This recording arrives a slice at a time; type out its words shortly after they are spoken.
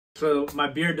So my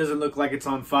beard doesn't look like it's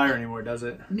on fire anymore, does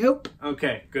it? Nope.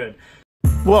 Okay, good.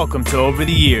 Welcome to Over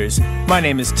the Years. My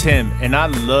name is Tim, and I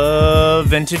love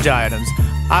vintage items.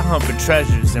 I hunt for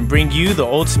treasures and bring you the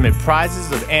ultimate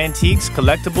prizes of antiques,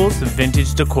 collectibles, and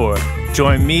vintage decor.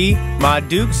 Join me, my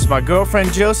dukes, my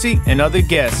girlfriend Josie, and other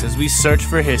guests as we search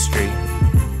for history.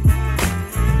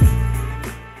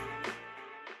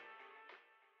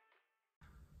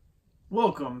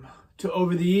 Welcome to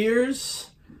Over the Years.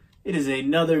 It is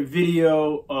another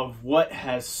video of what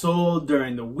has sold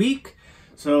during the week.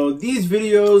 So these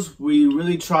videos, we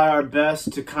really try our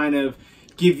best to kind of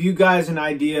give you guys an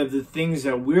idea of the things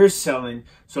that we're selling.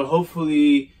 So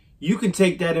hopefully you can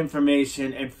take that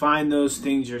information and find those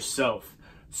things yourself.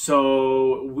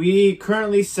 So we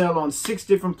currently sell on 6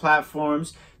 different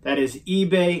platforms. That is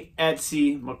eBay,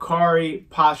 Etsy, Mercari,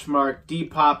 Poshmark,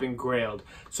 Depop, and Grailed.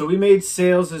 So we made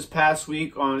sales this past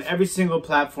week on every single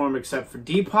platform except for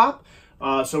Depop.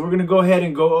 So we're going to go ahead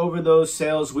and go over those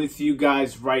sales with you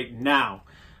guys right now.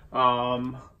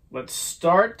 Let's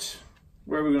start.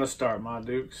 Where are we going to start, my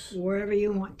dukes? Wherever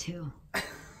you want to.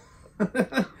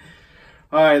 All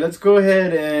right, let's go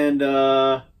ahead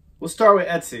and we'll start with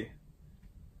Etsy.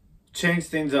 Change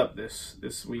things up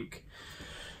this week.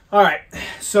 All right,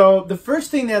 so the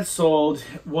first thing that sold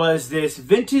was this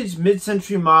vintage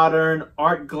mid-century modern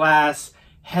art glass,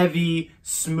 heavy,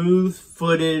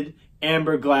 smooth-footed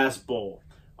amber glass bowl.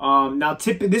 Now,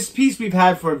 this piece we've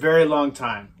had for a very long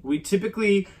time. We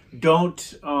typically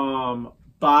don't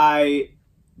buy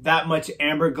that much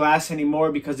amber glass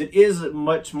anymore because it is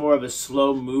much more of a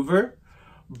slow mover.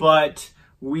 But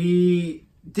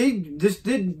this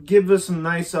did give us some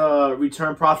nice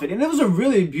return profit, and it was a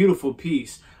really beautiful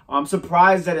piece. I'm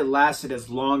surprised that it lasted as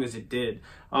long as it did.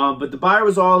 But the buyer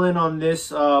was all in on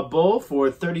this bowl for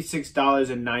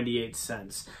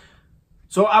 $36.98.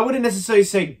 So I wouldn't necessarily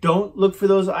say don't look for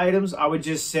those items. I would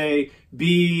just say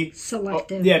be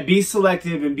selective. Be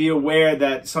selective and be aware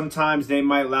that sometimes they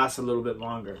might last a little bit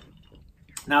longer.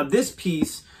 Now this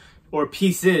piece or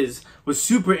pieces was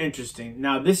super interesting.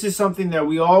 Now this is something that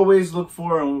we always look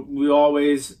for and we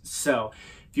always sell.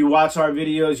 If you watch our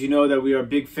videos, you know that we are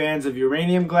big fans of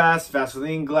uranium glass,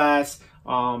 Vaseline glass,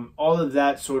 all of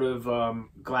that sort of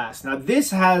glass. Now,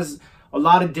 this has a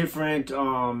lot of different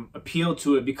appeal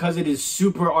to it because it is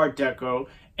super Art Deco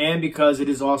and because it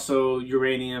is also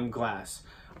uranium glass.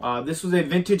 This was a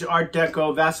vintage Art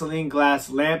Deco Vaseline glass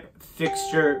lamp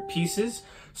fixture pieces.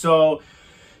 So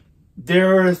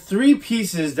there are 3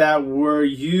 pieces that were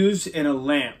used in a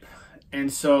lamp.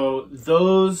 And so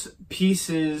those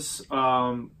pieces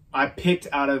I picked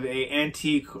out of a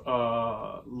antique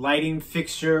lighting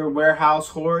fixture warehouse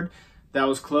hoard that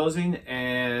was closing,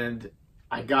 and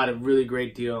I got a really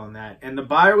great deal on that. And the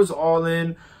buyer was all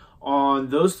in on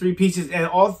those 3 pieces, and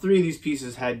all 3 of these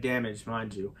pieces had damage,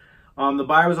 mind you. The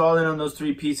buyer was all in on those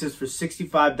 3 pieces for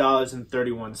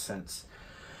 $65.31.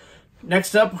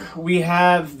 Next up, we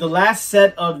have the last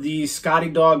set of the Scotty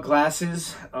Dog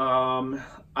glasses.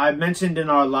 I mentioned in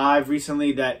our live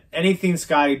recently that anything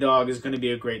Scotty Dog is going to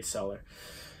be a great seller.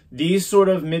 These sort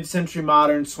of mid-century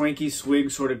modern swanky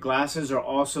swig sort of glasses are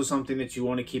also something that you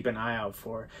want to keep an eye out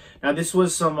for. Now this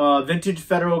was some vintage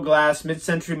Federal glass,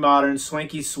 mid-century modern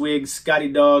swanky swig Scotty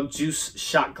Dog juice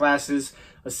shot glasses,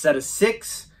 a set of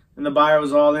 6, and the buyer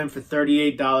was all in for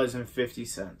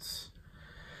 $38.50.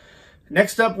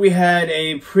 Next up, we had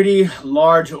a pretty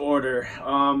large order.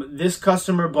 This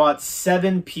customer bought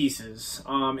 7 pieces,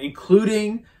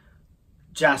 including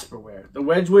Jasperware. The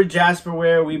Wedgwood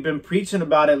Jasperware, we've been preaching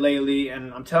about it lately,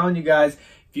 and I'm telling you guys,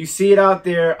 if you see it out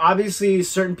there, obviously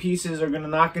certain pieces are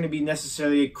not going to be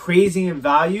necessarily crazy in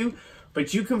value,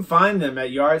 but you can find them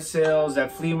at yard sales,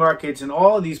 at flea markets, and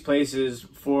all of these places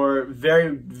for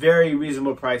very, very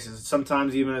reasonable prices,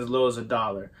 sometimes even as low as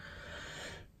 $1.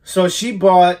 So she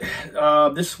bought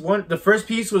this one. The first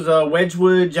piece was a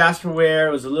Wedgwood Jasperware.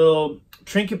 It was a little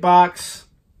trinket box.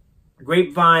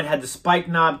 Grapevine, had the spike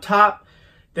knob top.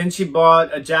 Then she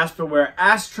bought a Jasperware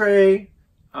ashtray.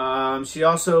 She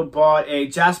also bought a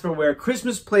Jasperware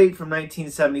Christmas plate from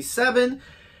 1977.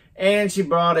 And she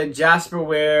bought a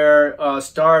Jasperware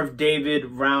Star of David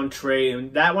round tray.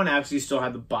 And that one actually still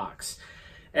had the box.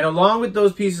 And along with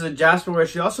those pieces of Jasperware,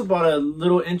 she also bought a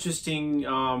little interesting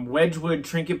Wedgwood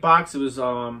trinket box. It was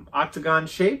octagon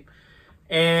shape.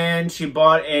 And she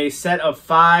bought a set of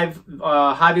 5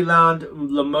 Hobbyland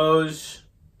Limoges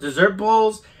dessert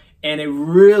bowls and a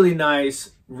really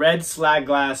nice red slag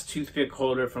glass toothpick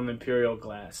holder from Imperial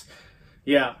Glass.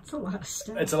 Yeah. It's a lot of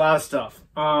stuff. It's a lot of stuff.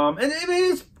 And I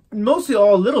mean, it's mostly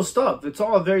all little stuff. It's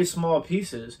all very small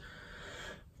pieces.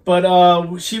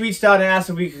 But she reached out and asked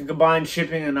if we could combine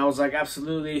shipping, and I was like,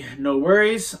 absolutely, no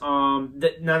worries. Now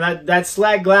that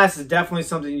slag glass is definitely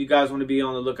something you guys want to be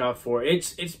on the lookout for.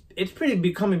 It's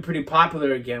becoming pretty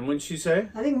popular again, wouldn't you say?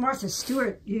 I think Martha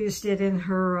Stewart used it in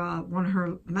her one of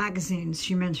her magazines.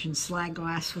 She mentioned slag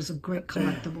glass was a great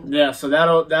collectible. Yeah, so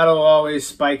that'll always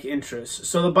spike interest.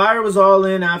 So the buyer was all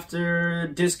in after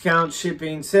discount,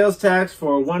 shipping, sales tax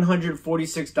for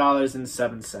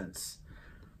 $146.07.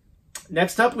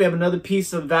 Next up, we have another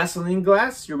piece of Vaseline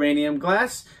glass, uranium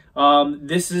glass.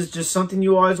 This is just something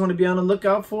you always want to be on the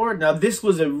lookout for. Now, this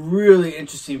was a really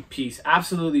interesting piece,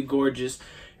 absolutely gorgeous.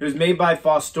 It was made by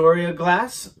Fostoria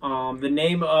Glass. The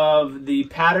name of the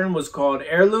pattern was called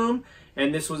Heirloom,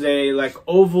 and this was a like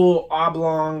oval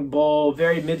oblong bowl,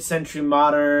 very mid-century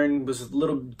modern, was a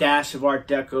little dash of Art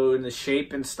Deco in the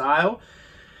shape and style.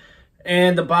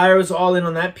 And the buyer was all in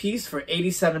on that piece for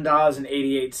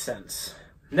 $87.88.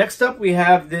 Next up, we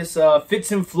have this Fitz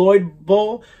and Floyd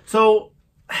bowl. So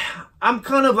I'm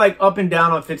kind of like up and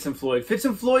down on Fitz and Floyd. Fitz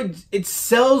and Floyd, it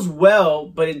sells well,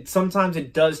 but sometimes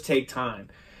it does take time.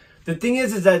 The thing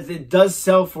is that it does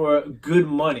sell for good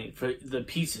money for the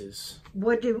pieces.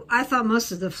 I thought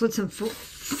most of the Fitz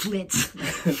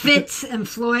and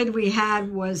Floyd we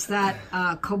had was that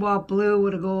cobalt blue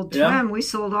with a gold trim. Yeah. We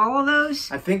sold all of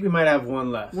those. I think we might have one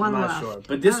left. I'm not sure.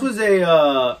 But this was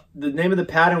the name of the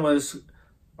pattern was,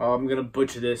 I'm going to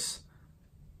butcher this.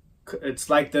 It's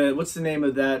like what's the name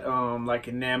of that, like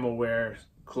enamelware?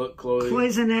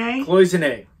 Cloisonne.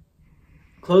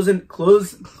 Cloisonne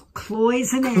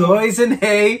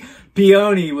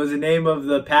Peony was the name of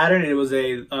the pattern. It was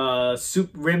a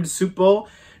rimmed soup bowl,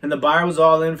 and the buyer was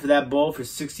all in for that bowl for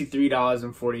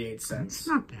 $63.48. It's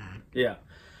not bad. Yeah.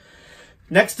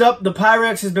 Next up, the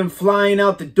Pyrex has been flying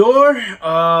out the door.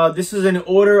 This is an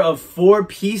order of 4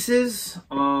 pieces.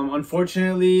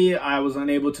 Unfortunately, I was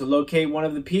unable to locate one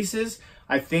of the pieces.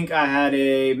 I think I had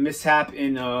a mishap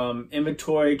in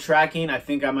inventory tracking. I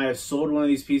think I might have sold one of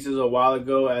these pieces a while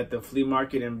ago at the flea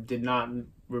market and did not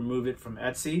remove it from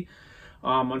Etsy.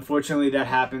 Unfortunately, that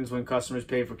happens when customers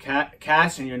pay for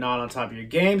cash and you're not on top of your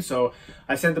game. So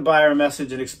I sent the buyer a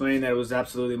message and explained that it was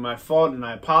absolutely my fault and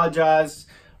I apologized.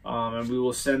 And we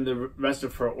will send the rest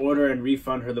of her order and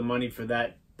refund her the money for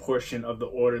that portion of the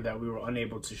order that we were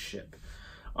unable to ship.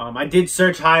 I did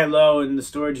search high and low in the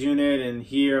storage unit and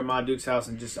here at Ma Duke's house,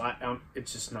 and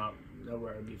it's just not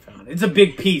nowhere to be found. It's a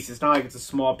big piece. It's not like it's a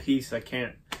small piece. I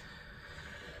can't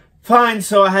find,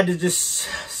 so I had to just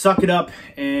suck it up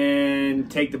and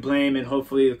take the blame, and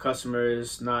hopefully the customer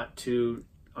is not too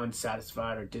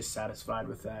unsatisfied or dissatisfied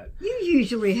with that. You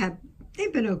usually have.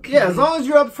 They've been okay. Yeah, as long as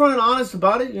you're upfront and honest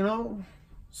about it, you know.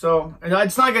 So, and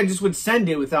it's not like I just would send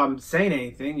it without saying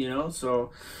anything, you know.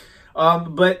 So,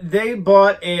 but they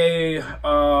bought a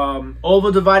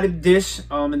oval divided dish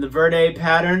in the Verde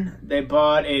pattern. They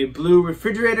bought a blue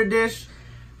refrigerator dish.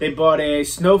 They bought a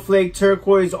snowflake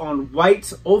turquoise on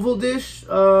white oval dish.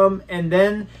 And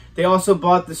then they also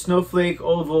bought the snowflake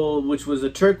oval, which was a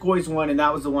turquoise one, and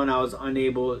that was the one I was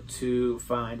unable to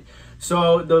find.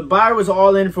 So the buyer was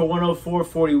all in for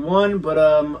 $104.41, but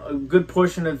a good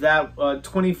portion of that,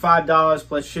 $25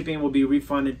 plus shipping, will be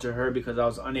refunded to her because I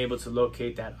was unable to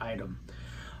locate that item.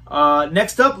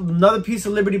 Next up, another piece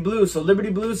of Liberty Blue. So Liberty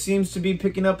Blue seems to be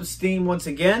picking up a steam once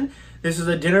again. This is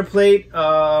a dinner plate.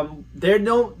 They're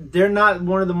not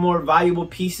one of the more valuable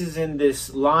pieces in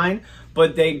this line,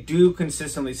 but they do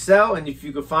consistently sell. And if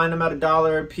you could find them at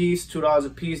 $1 a piece, $2 a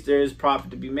piece, there is profit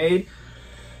to be made.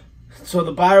 So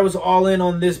the buyer was all in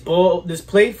on this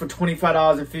plate for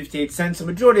 $25.58. The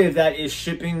majority of that is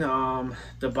shipping.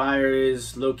 The buyer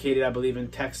is located, I believe, in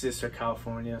Texas or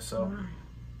California. So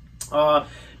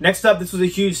next up, this was a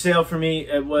huge sale for me.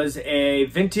 It was a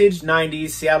vintage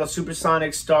 90s Seattle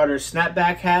Supersonic starter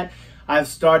snapback hat. I've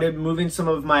started moving some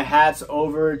of my hats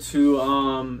over to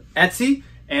Etsy,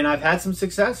 and I've had some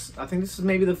success. I think this is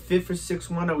maybe the 5th or 6th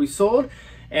one that we sold.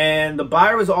 And the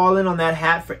buyer was all in on that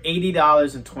hat for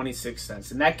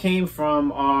 $80.26. And that came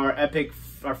from our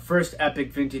first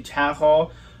epic vintage hat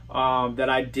haul that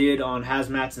I did on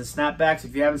hazmats and snapbacks.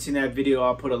 If you haven't seen that video,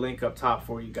 I'll put a link up top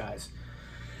for you guys.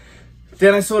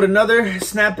 Then I sold another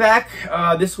snapback.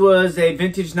 This was a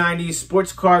vintage 90s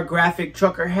sports car graphic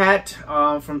trucker hat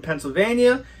from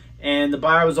Pennsylvania. And the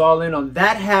buyer was all in on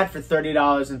that hat for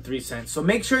 $30.03. So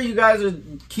make sure you guys are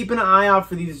keeping an eye out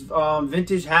for these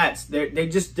vintage hats.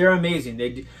 They're amazing.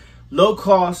 They low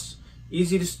cost,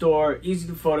 easy to store, easy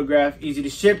to photograph, easy to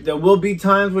ship. There will be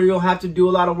times where you'll have to do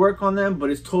a lot of work on them,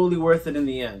 but it's totally worth it in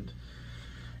the end.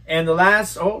 And the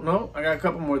last, oh no, I got a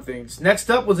couple more things. Next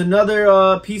up was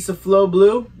another piece of Flow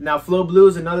Blue. Now Flow Blue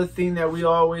is another thing that we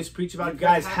always preach about. If you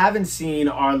guys haven't seen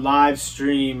our live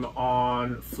stream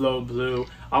on Flow Blue,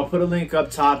 I'll put a link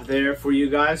up top there for you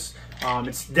guys.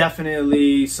 It's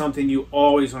definitely something you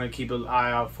always want to keep an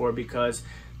eye out for, because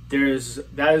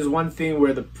that is one thing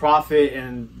where the profit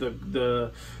and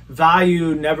the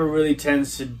value never really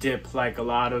tends to dip like a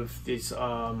lot of these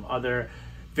other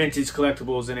vintage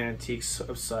collectibles and antiques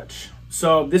of such.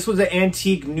 So this was an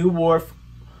antique New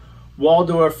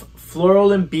Waldorf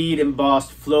floral and bead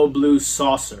embossed Flow Blue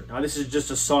saucer. Now this is just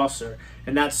a saucer,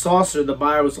 and that saucer, the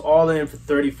buyer was all in for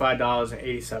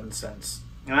 $35.87.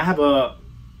 And I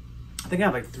think I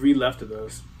have like 3 left of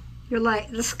those. You're like,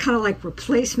 this is kind of like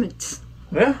replacements.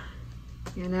 Yeah.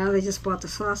 You know, they just bought the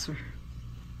saucer.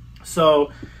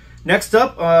 So next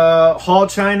up, Hall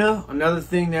China, another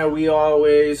thing that we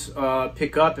always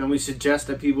pick up and we suggest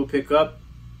that people pick up.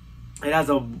 It has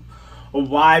a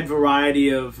wide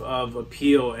variety of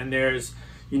appeal, and there's,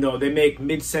 you know, they make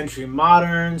mid-century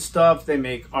modern stuff, they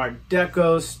make Art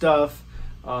Deco stuff,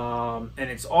 and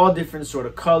it's all different sort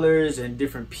of colors and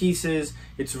different pieces.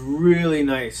 It's really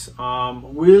nice.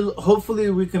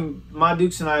 Hopefully we can, my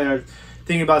Dukes and I are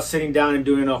thinking about sitting down and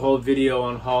doing a whole video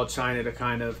on Hall China to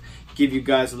kind of give you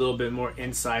guys a little bit more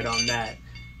insight on that.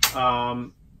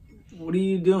 What are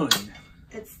you doing?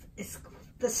 It's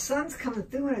the sun's coming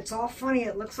through and it's all funny.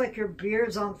 It looks like your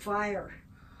beard's on fire.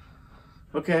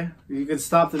 Okay, you can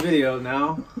stop the video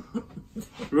now.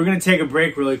 We're gonna take a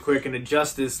break really quick and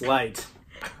adjust this light.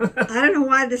 I don't know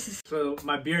why this is... So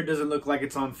my beard doesn't look like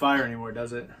it's on fire anymore,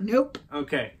 does it? Nope.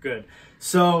 Okay, good.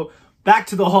 So back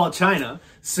to the Hall China.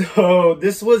 So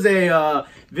this was a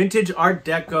vintage Art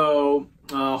Deco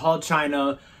Hall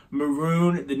China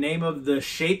maroon. The name of the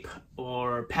shape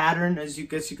or pattern, as you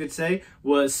guess you could say,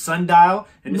 was sundial.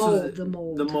 And this was the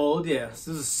mold. The mold, yes.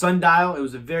 This is a sundial. It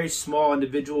was a very small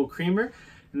individual creamer.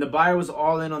 And the buyer was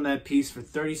all in on that piece for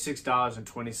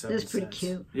 $36.27. That's pretty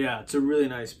cute. Yeah, it's a really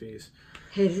nice piece.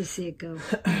 Hated to see it go.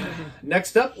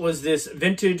 Next up was this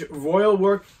vintage royal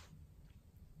work.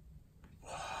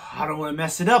 I don't want to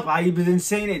mess it up. I've been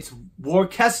saying it's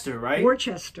Worcester, right?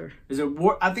 Worcester. Is it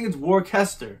I think it's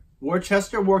Worcester.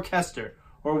 Worcester, or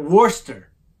Worcester.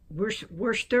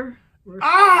 Worcester.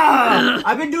 Ah!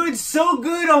 I've been doing so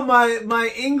good on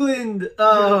my England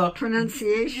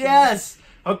pronunciation. Yes.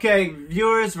 Okay,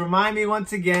 viewers, remind me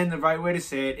once again the right way to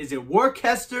say it. Is it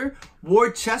Worcester,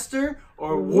 Worcester,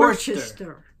 or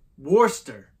Worcester?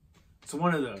 Worcester. It's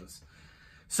one of those.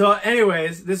 So,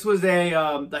 anyways, this was a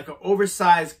like an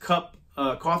oversized cup,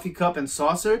 coffee cup and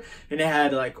saucer, and it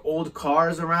had like old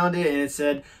cars around it, and it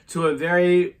said, "To a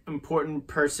very important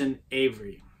person,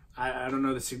 Avery." I don't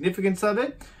know the significance of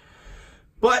it,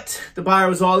 but the buyer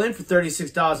was all in for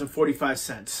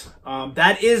 $36.45.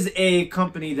 That is a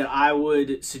company that I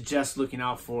would suggest looking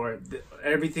out for.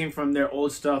 Everything from their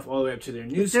old stuff all the way up to their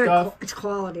new stuff. It's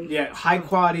quality. Yeah, high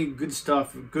quality, good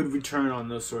stuff, good return on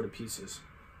those sort of pieces.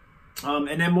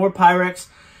 And then more Pyrex.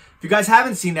 If you guys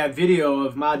haven't seen that video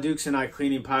of my Dukes and I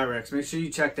cleaning Pyrex, make sure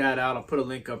you check that out. I'll put a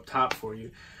link up top for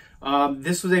you.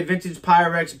 This was a vintage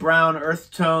Pyrex brown earth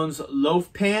tones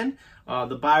loaf pan.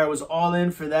 The buyer was all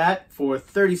in for that for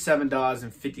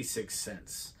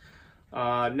 $37.56.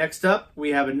 Next up,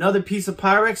 we have another piece of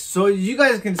Pyrex. So you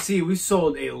guys can see we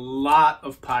sold a lot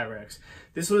of Pyrex.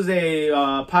 This was a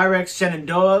Pyrex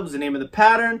Shenandoah was the name of the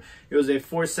pattern. It was a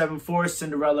 474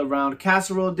 Cinderella round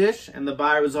casserole dish, and the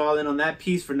buyer was all in on that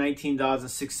piece for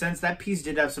 $19.06. That piece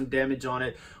did have some damage on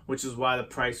it, which is why the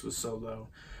price was so low.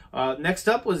 Next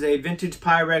up was a vintage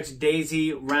Pyrex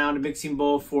Daisy round mixing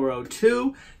bowl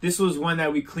 402. This was one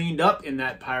that we cleaned up in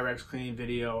that Pyrex cleaning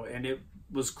video, and it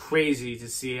was crazy to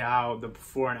see how the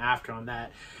before and after on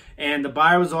that. And the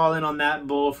buyer was all in on that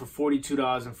bowl for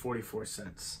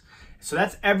 $42.44. So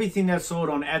that's everything that's sold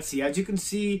on Etsy. As you can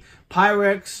see,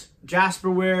 Pyrex,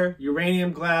 Jasperware,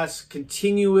 uranium glass,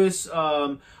 continuous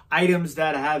items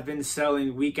that have been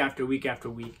selling week after week after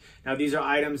week. Now, these are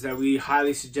items that we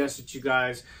highly suggest that you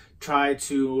guys try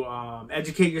to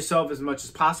educate yourself as much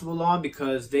as possible on,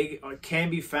 because they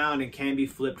can be found and can be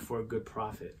flipped for a good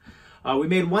profit. We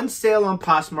made one sale on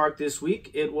Poshmark this week.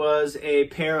 It was a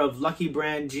pair of Lucky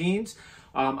brand jeans.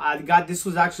 This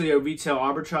was actually a retail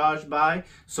arbitrage buy.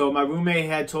 So my roommate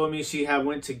had told me she had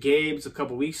went to Gabe's a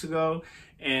couple weeks ago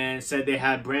and said they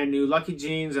had brand new Lucky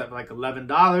jeans at like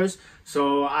 $11.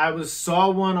 So I saw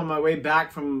one on my way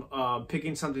back from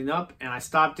picking something up, and I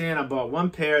stopped in. I bought one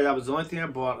pair. That was the only thing I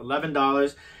bought,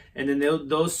 $11. And then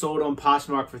those sold on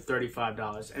Poshmark for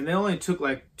 $35. And they only took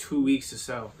like 2 weeks to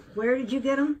sell. Where did you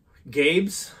get them?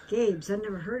 Gabe's. Gabe's, I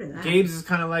never heard of that. Gabe's is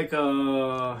kind of like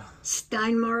a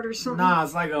Steinmart or something. Nah,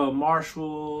 it's like a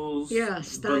Marshall's. Yeah,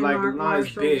 Steinmart, but like not Marshalls.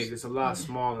 as big. It's a lot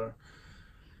smaller.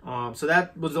 So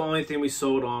that was the only thing we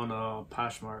sold on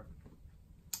Poshmark.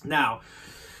 Now,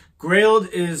 Grailed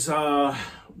is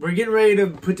we're getting ready to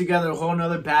put together a whole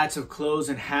nother batch of clothes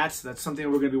and hats. That's something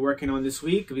we're going to be working on this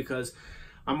week because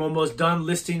I'm almost done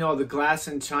listing all the glass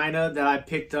in China that I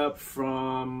picked up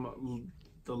from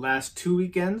the last 2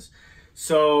 weekends.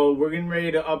 So we're getting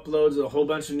ready to upload a whole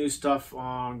bunch of new stuff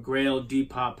on Grailed,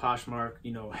 Depop, Poshmark,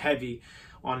 you know, heavy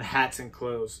on hats and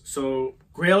clothes. So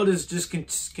Grailed is just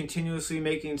continuously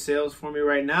making sales for me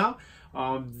right now.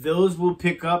 Those will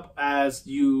pick up as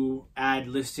you add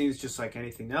listings, just like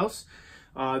anything else.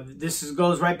 This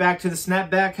goes right back to the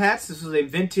snapback hats. This was a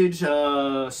vintage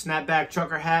snapback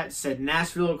trucker hat. It said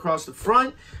Nashville across the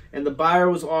front, and the buyer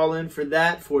was all in for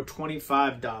that for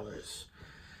 $25.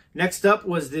 Next up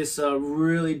was this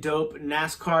really dope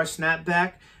NASCAR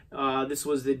snapback. This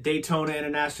was the Daytona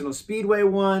International Speedway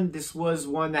one. This was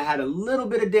one that had a little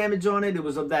bit of damage on it. It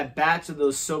was of that batch of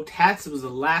those soaked hats. It was the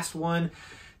last one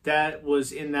that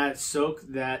was in that soak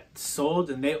that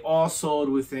sold, and they all sold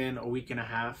within a week and a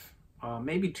half,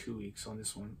 maybe 2 weeks on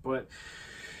this one. But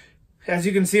as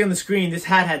you can see on the screen, this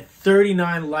hat had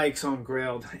 39 likes on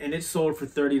Grailed, and it sold for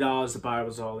 $30. The buyer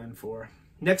was all in for.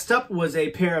 Next up was a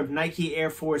pair of Nike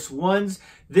Air Force Ones.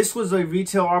 This was a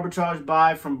retail arbitrage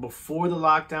buy from before the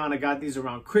lockdown. I got these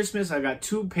around Christmas. I got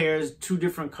 2 pairs, 2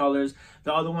 different colors.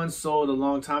 The other one sold a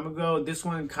long time ago. This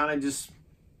one kind of just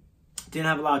didn't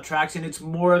have a lot of traction. It's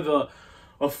more of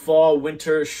a fall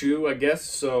winter shoe, I guess,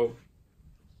 so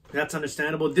that's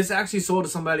understandable. This actually sold to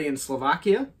somebody in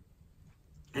Slovakia,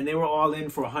 and they were all in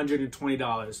for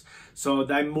 $120. So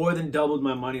that more than doubled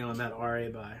my money on that RA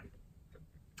buy.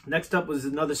 Next up was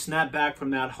another snapback from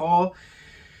that haul.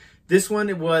 This one,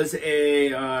 it was a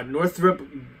Northrop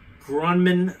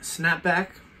Grumman snapback.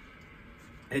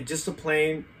 And just a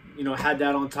plain, you know, had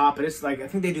that on top. And it's like, I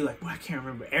think they do like, well, I can't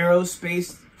remember,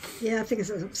 aerospace. Yeah, I think it's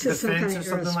defense or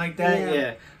something like that.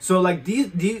 Yeah. So like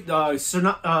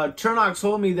Chernock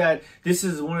told me that this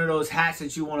is one of those hats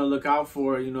that you want to look out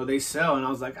for. You know, they sell, and I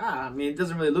was like, I mean, it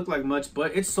doesn't really look like much,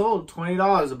 but it sold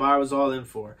 $20. The buyer was all in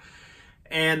for.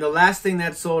 And the last thing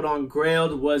that sold on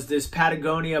Grailed was this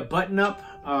Patagonia button-up.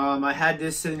 I had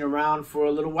this sitting around for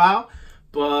a little while,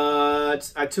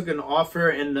 but I took an offer,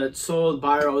 and the sold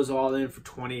buyer was all in for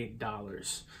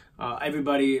 $20.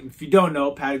 Everybody, if you don't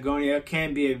know, Patagonia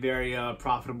can be a very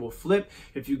profitable flip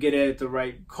if you get it at the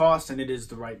right cost and it is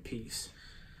the right piece.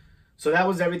 So that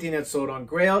was everything that sold on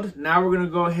Grailed. Now we're going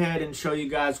to go ahead and show you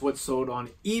guys what sold on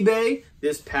eBay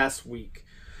this past week.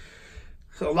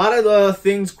 So a lot of the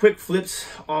things, quick flips,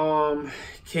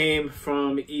 came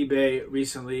from eBay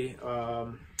recently.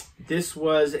 This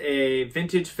was a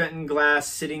vintage Fenton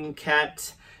glass sitting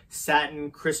cat satin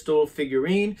crystal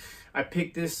figurine. I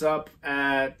picked this up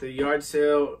at the yard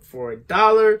sale for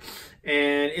 $1,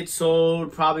 and it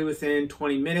sold probably within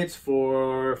 20 minutes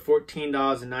for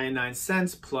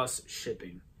 $14.99 plus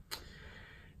shipping.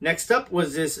 Next up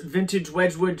was this vintage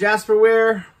Wedgwood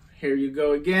Jasperware. Here you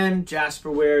go again.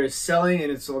 Jasperware is selling, and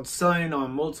it's selling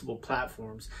on multiple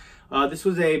platforms. This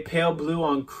was a pale blue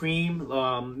on cream,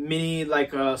 mini,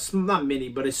 like a, not mini,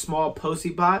 but a small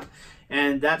posy bot,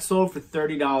 and that sold for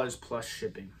 $30 plus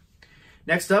shipping.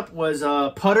 Next up was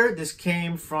putter. This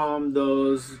came from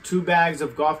those 2 bags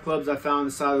of golf clubs I found on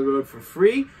the side of the road for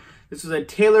free. This was a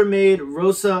tailor-made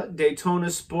Rosa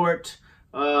Daytona Sport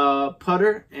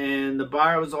putter, and the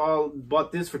buyer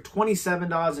bought this for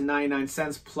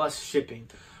 $27.99 plus shipping.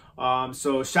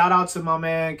 So shout out to my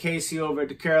man Casey over at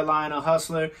the Carolina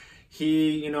Hustler.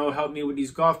 He, you know, helped me with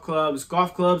these golf clubs.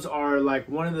 Golf clubs are like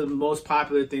one of the most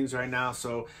popular things right now,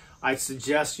 so I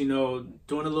suggest, you know,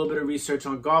 doing a little bit of research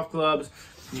on golf clubs,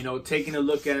 you know, taking a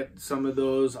look at some of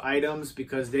those items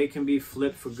because they can be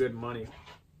flipped for good money.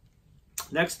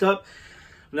 Next up,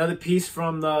 another piece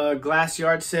from the glass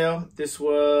yard sale. This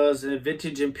was a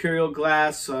vintage Imperial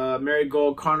glass,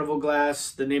 Marigold Carnival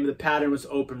glass. The name of the pattern was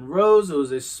Open Rose. It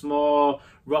was a small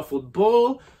ruffled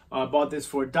bowl. Bought this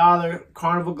for $1.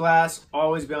 Carnival glass,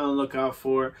 always be on the lookout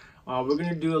for. We're going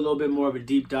to do a little bit more of a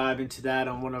deep dive into that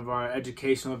on one of our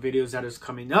educational videos that is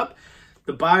coming up.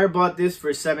 The buyer bought this for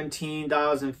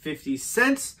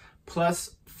 $17.50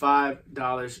 plus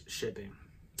 $5 shipping.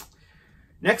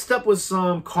 Next up was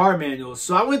some car manuals.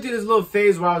 So I went through this little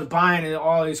phase where I was buying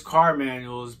all these car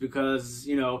manuals because,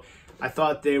 you know, I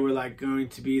thought they were like going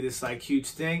to be this like huge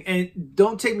thing. And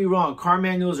don't take me wrong, car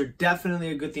manuals are definitely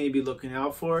a good thing to be looking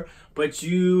out for, but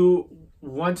you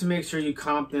want to make sure you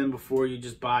comp them before you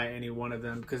just buy any one of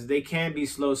them because they can be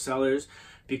slow sellers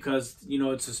because, you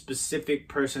know, it's a specific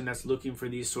person that's looking for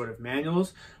these sort of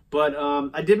manuals. But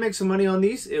I did make some money on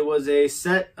these. It was a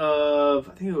set of,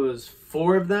 I think it was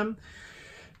 4 of them.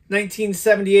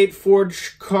 1978 Ford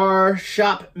car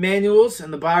shop manuals,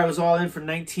 and the buyer was all in for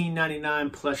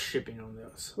 $19.99 plus shipping on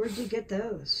those. Where'd you get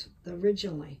those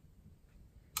originally?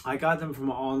 I got them from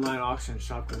an online auction,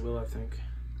 Shop Goodwill, I think.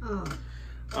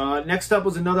 Oh. Next up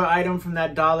was another item from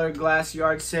that dollar glass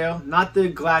yard sale. Not the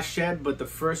glass shed, but the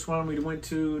first one we went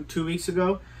to 2 weeks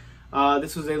ago.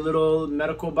 This was a little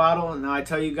medical bottle, and I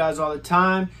tell you guys all the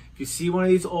time, if you see one of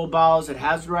these old bottles that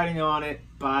has writing on it,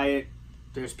 buy it.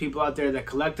 There's people out there that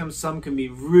collect them. Some can be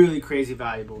really crazy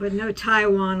valuable. But no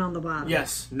Taiwan on the bottom.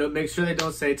 Yes. No, make sure they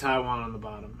don't say Taiwan on the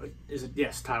bottom. Is it?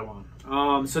 Yes, Taiwan.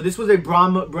 So this was a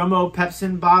Bromo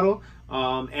Pepsin bottle.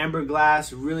 Amber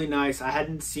glass, really nice. I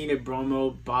hadn't seen a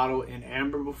Bromo bottle in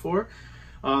amber before.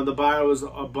 The buyer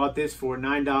bought this for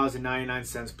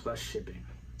 $9.99 plus shipping.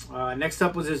 Next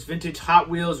up was this vintage Hot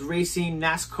Wheels Racing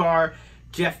NASCAR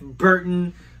Jeff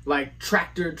Burton like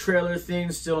tractor trailer thing,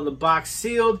 still in the box,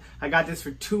 sealed. I got this for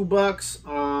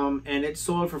 $2, and it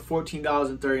sold for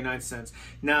 $14.39.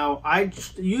 Now, I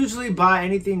usually buy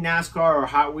anything NASCAR or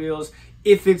Hot Wheels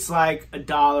if it's like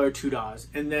 $1 or $2,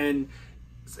 and then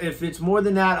if it's more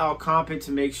than that, I'll comp it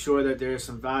to make sure that there's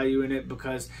some value in it,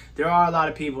 because there are a lot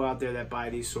of people out there that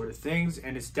buy these sort of things,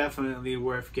 and it's definitely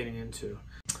worth getting into.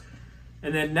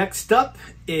 And then next up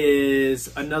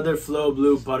is another Flow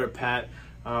Blue Butter Pat.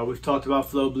 We've talked about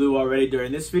Flow Blue already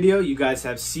during this video. You guys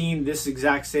have seen this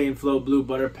exact same Flow Blue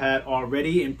Butter Pat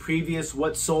already in previous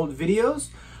What Sold videos.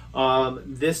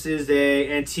 This is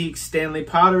a antique Stanley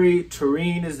pottery.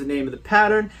 Tureen is the name of the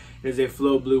pattern. It is a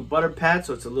Flow Blue Butter Pat,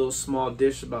 so it's a little small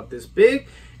dish about this big.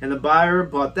 And the buyer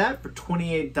bought that for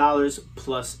 $28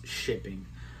 plus shipping.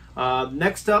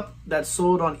 Next up, that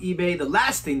sold on eBay, the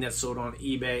last thing that sold on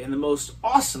eBay, and the most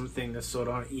awesome thing that sold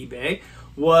on eBay,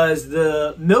 was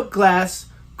the milk glass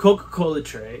Coca-Cola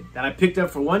tray that I picked up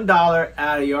for $1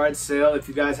 at a yard sale. If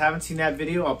you guys haven't seen that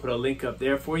video, I'll put a link up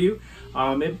there for you.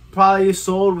 It probably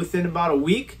sold within about a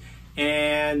week,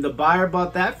 and the buyer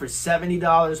bought that for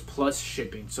 $70 plus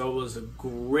shipping. So it was a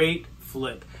great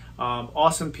flip.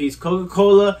 Awesome piece.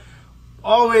 Coca-Cola,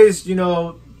 always, you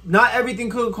know, not everything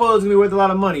Coca-Cola is going to be worth a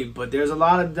lot of money, but there's a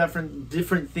lot of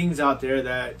different things out there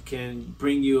that can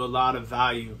bring you a lot of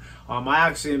value. I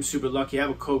actually am super lucky. I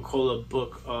have a Coca-Cola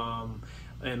book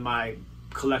in my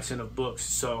collection of books.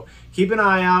 So keep an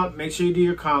eye out. Make sure you do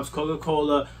your comps.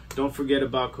 Coca-Cola. Don't forget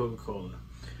about Coca-Cola.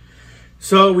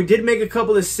 So we did make a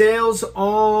couple of sales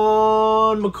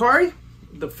on Mercari.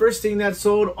 The first thing that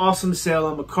sold, awesome sale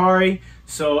on Mercari.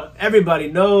 So everybody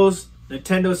knows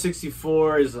Nintendo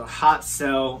 64 is a hot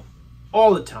sell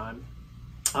all the time.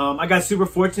 I got super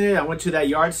fortunate. I went to that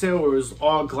yard sale where it was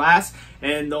all glass,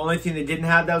 and the only thing they didn't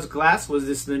have that was glass was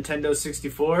this Nintendo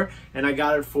 64, and I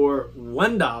got it for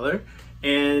 $1,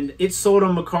 and it sold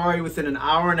on Mercari within an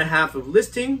hour and a half of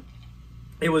listing.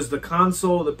 It was the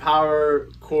console, the power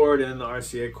cord, and the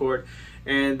RCA cord,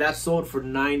 and that sold for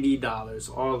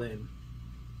 $90 all in.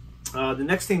 The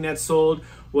next thing that sold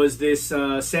was this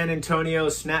San Antonio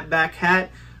snapback hat.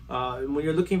 When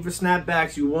you're looking for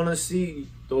snapbacks, you want to see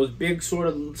those big sort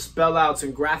of spell outs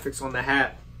and graphics on the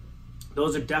hat.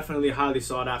 Those are definitely highly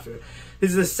sought after.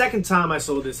 This is the second time I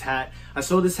sold this hat. I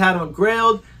sold this hat on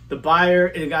Grailed. The buyer,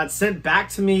 it got sent back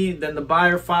to me. Then the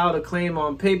buyer filed a claim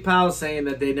on PayPal saying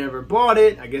that they never bought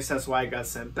it. I guess that's why it got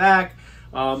sent back.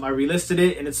 I relisted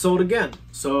it and it sold again.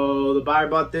 So the buyer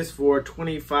bought this for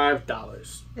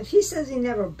 $25. If he says he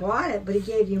never bought it, but he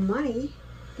gave you money,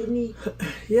 didn't he?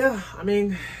 Yeah, I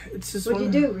mean, it's just. What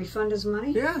did you do? Refund his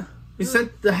money? Yeah, he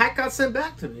sent the hat got sent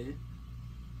back to me.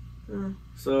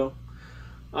 So,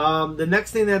 the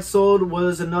next thing that sold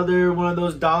was another one of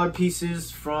those dollar pieces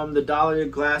from the dollar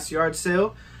glass yard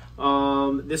sale.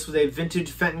 This was a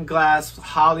vintage Fenton glass.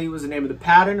 Holly was the name of the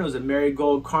pattern. It was a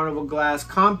marigold carnival glass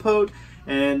compote,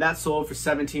 and that sold for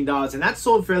 $17. And that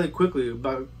sold fairly quickly,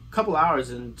 about a couple hours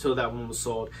until that one was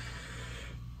sold.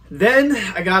 Then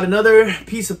I got another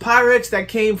piece of Pyrex that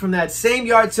came from that same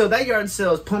yard sale. That yard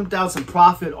sale has pumped out some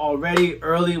profit already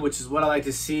early, which is what I like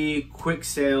to see, quick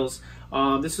sales.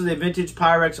 This was a vintage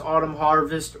Pyrex Autumn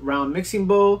Harvest round mixing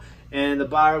bowl, and the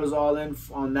buyer was all in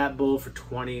on that bowl for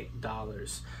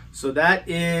 $20. So that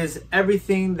is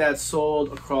everything that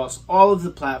sold across all of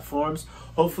the platforms.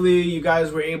 Hopefully you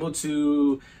guys were able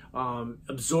to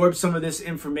absorb some of this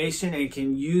information and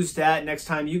can use that next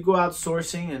time you go out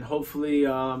sourcing, and hopefully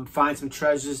find some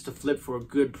treasures to flip for a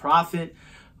good profit.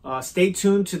 Stay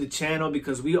tuned to the channel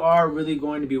because we are really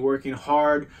going to be working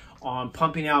hard on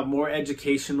pumping out more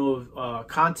educational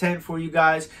content for you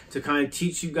guys to kind of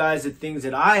teach you guys the things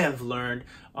that I have learned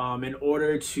in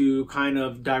order to kind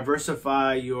of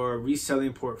diversify your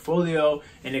reselling portfolio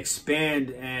and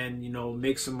expand and, you know,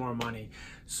 make some more money.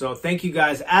 So thank you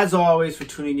guys, as always, for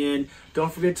tuning in.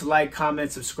 Don't forget to like,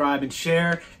 comment, subscribe, and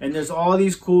share. And there's all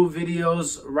these cool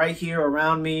videos right here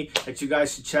around me that you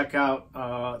guys should check out.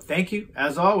 Thank you,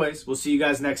 as always. We'll see you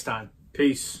guys next time.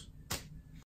 Peace.